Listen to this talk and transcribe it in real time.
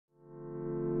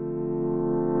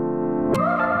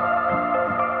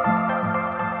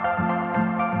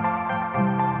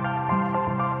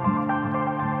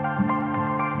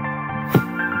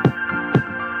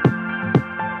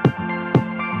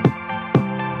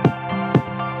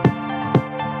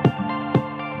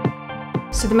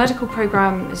So the medical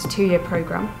programme is a 2-year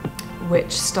programme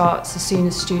which starts as soon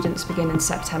as students begin in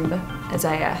September as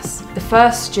AS. The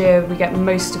first year we get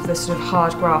most of the sort of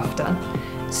hard graft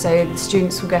done. So the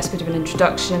students will get a bit of an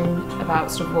introduction about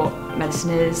sort of what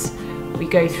medicine is. We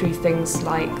go through things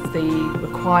like the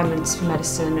requirements for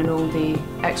medicine and all the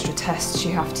extra tests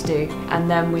you have to do, and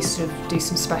then we sort of do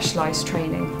some specialised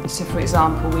training. So for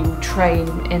example, we will train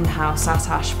in-house at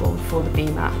Ashbourne for the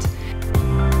BMAT.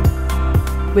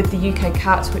 With the UK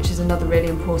CAT, which is another really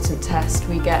important test,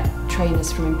 we get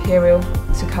trainers from Imperial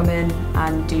to come in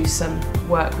and do some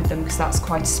work with them because that's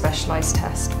quite a specialised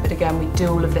test. But again, we do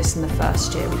all of this in the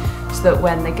first year so that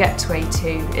when they get to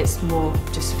A2, it's more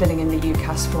just filling in the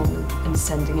UCAS form and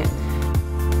sending it.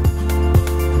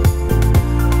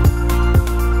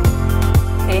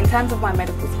 In terms of my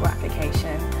medical school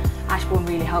application, Ashbourne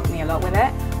really helped me a lot with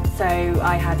it. So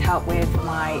I had help with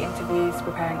my interviews,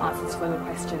 preparing answers for the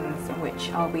questions which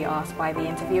I'll be asked by the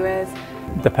interviewers.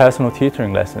 The personal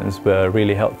tutoring lessons were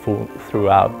really helpful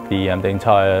throughout the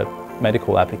entire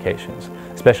medical applications,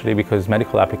 especially because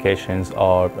medical applications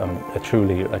are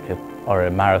truly like a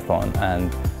marathon,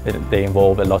 and they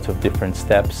involve a lot of different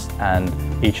steps, and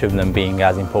each of them being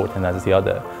as important as the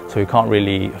other. So you can't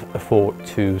really afford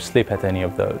to slip at any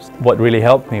of those. What really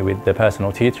helped me with the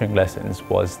personal tutoring lessons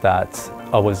was that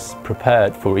I was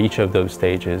prepared for each of those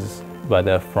stages,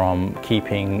 whether from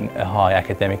keeping a high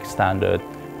academic standard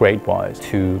grade-wise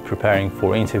to preparing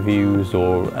for interviews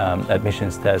or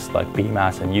admissions tests like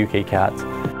BMAT and UK CAT.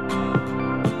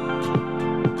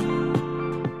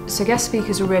 So guest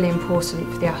speakers are really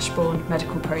important for the Ashbourne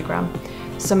medical programme.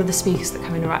 Some of the speakers that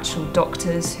come in are actual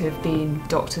doctors who have been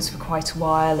doctors for quite a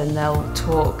while, and they'll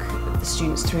talk the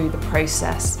students through the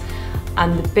process.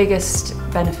 And the biggest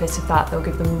benefit of that, they'll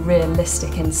give them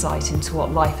realistic insight into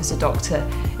what life as a doctor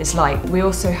is like. We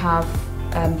also have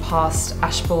past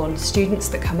Ashbourne students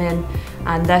that come in,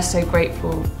 and they're so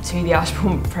grateful to the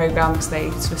Ashbourne programme because they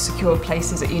sort of secure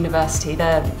places at university.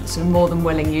 They're sort of more than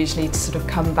willing usually to sort of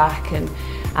come back and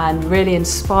really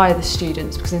inspire the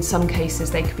students, because in some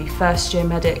cases they could be first-year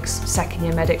medics,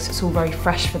 second-year medics, it's all very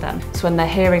fresh for them. So when they're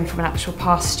hearing from an actual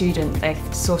past student, they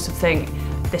sort of think,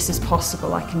 this is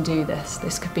possible, I can do this,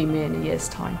 this could be me in a year's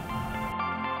time.